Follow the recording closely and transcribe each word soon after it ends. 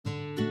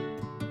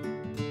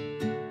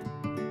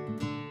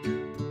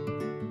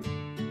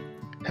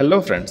Hello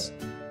friends,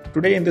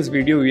 today in this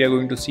video we are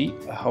going to see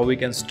how we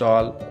can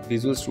install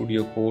Visual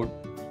Studio Code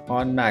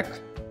on Mac.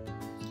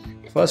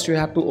 First you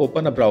have to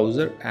open a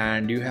browser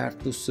and you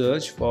have to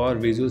search for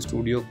Visual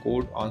Studio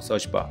Code on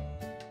search bar.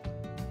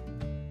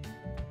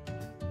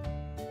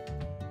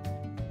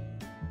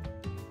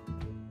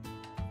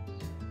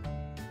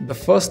 The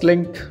first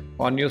link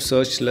on your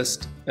search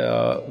list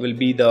will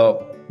be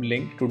the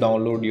link to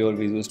download your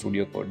Visual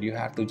Studio Code. You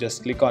have to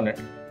just click on it.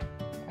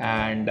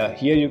 And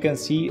here you can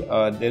see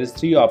there is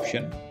three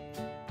options.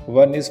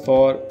 One is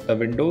for the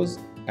Windows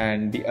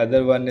and the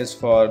other one is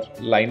for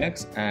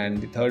Linux and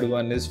the third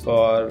one is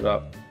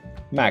for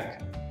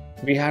Mac.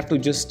 We have to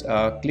just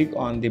click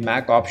on the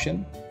Mac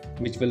option,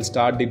 which will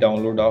start the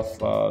download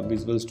of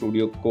Visual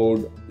Studio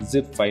Code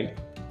zip file.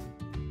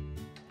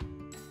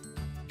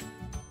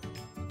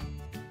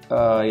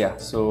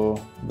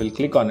 So we'll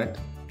click on it.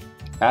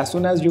 As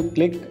soon as you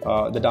click,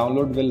 the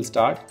download will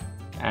start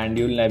and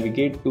you'll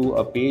navigate to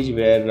a page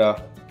where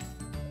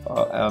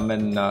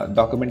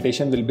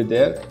documentation will be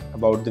there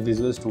about the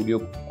Visual Studio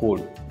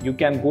Code. You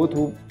can go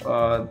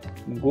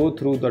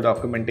through the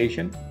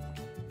documentation.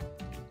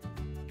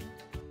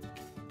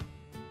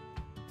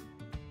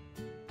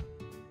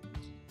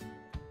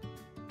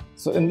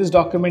 So in this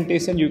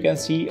documentation you can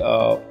see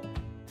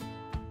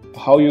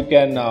how you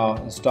can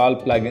install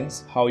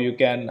plugins, how you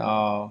can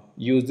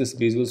use this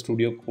Visual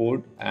Studio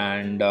Code,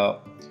 and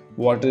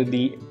what are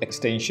the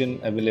extension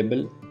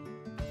available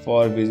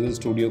for Visual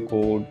Studio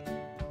Code.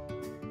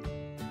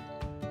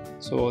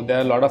 So there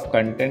are a lot of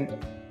content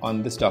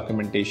on this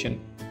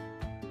documentation.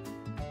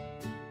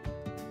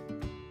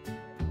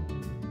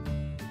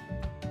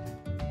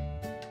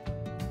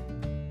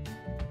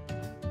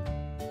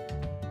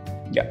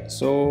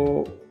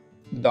 So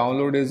the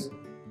download is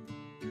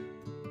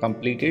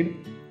completed.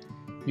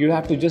 You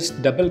have to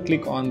just double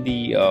click on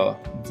the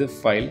zip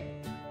file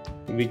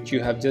which you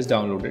have just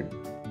downloaded.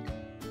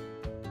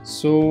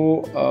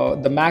 So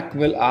the Mac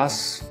will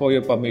ask for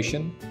your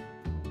permission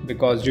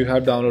because you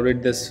have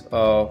downloaded this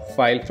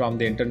file from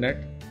the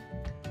internet.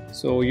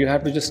 So you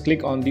have to just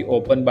click on the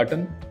open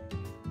button.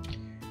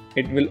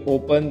 It will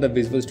open the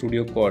Visual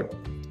Studio Code.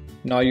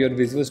 Now your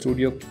Visual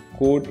Studio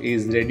Code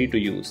is ready to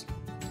use.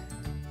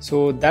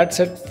 So that's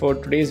it for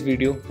today's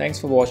video. Thanks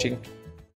for watching.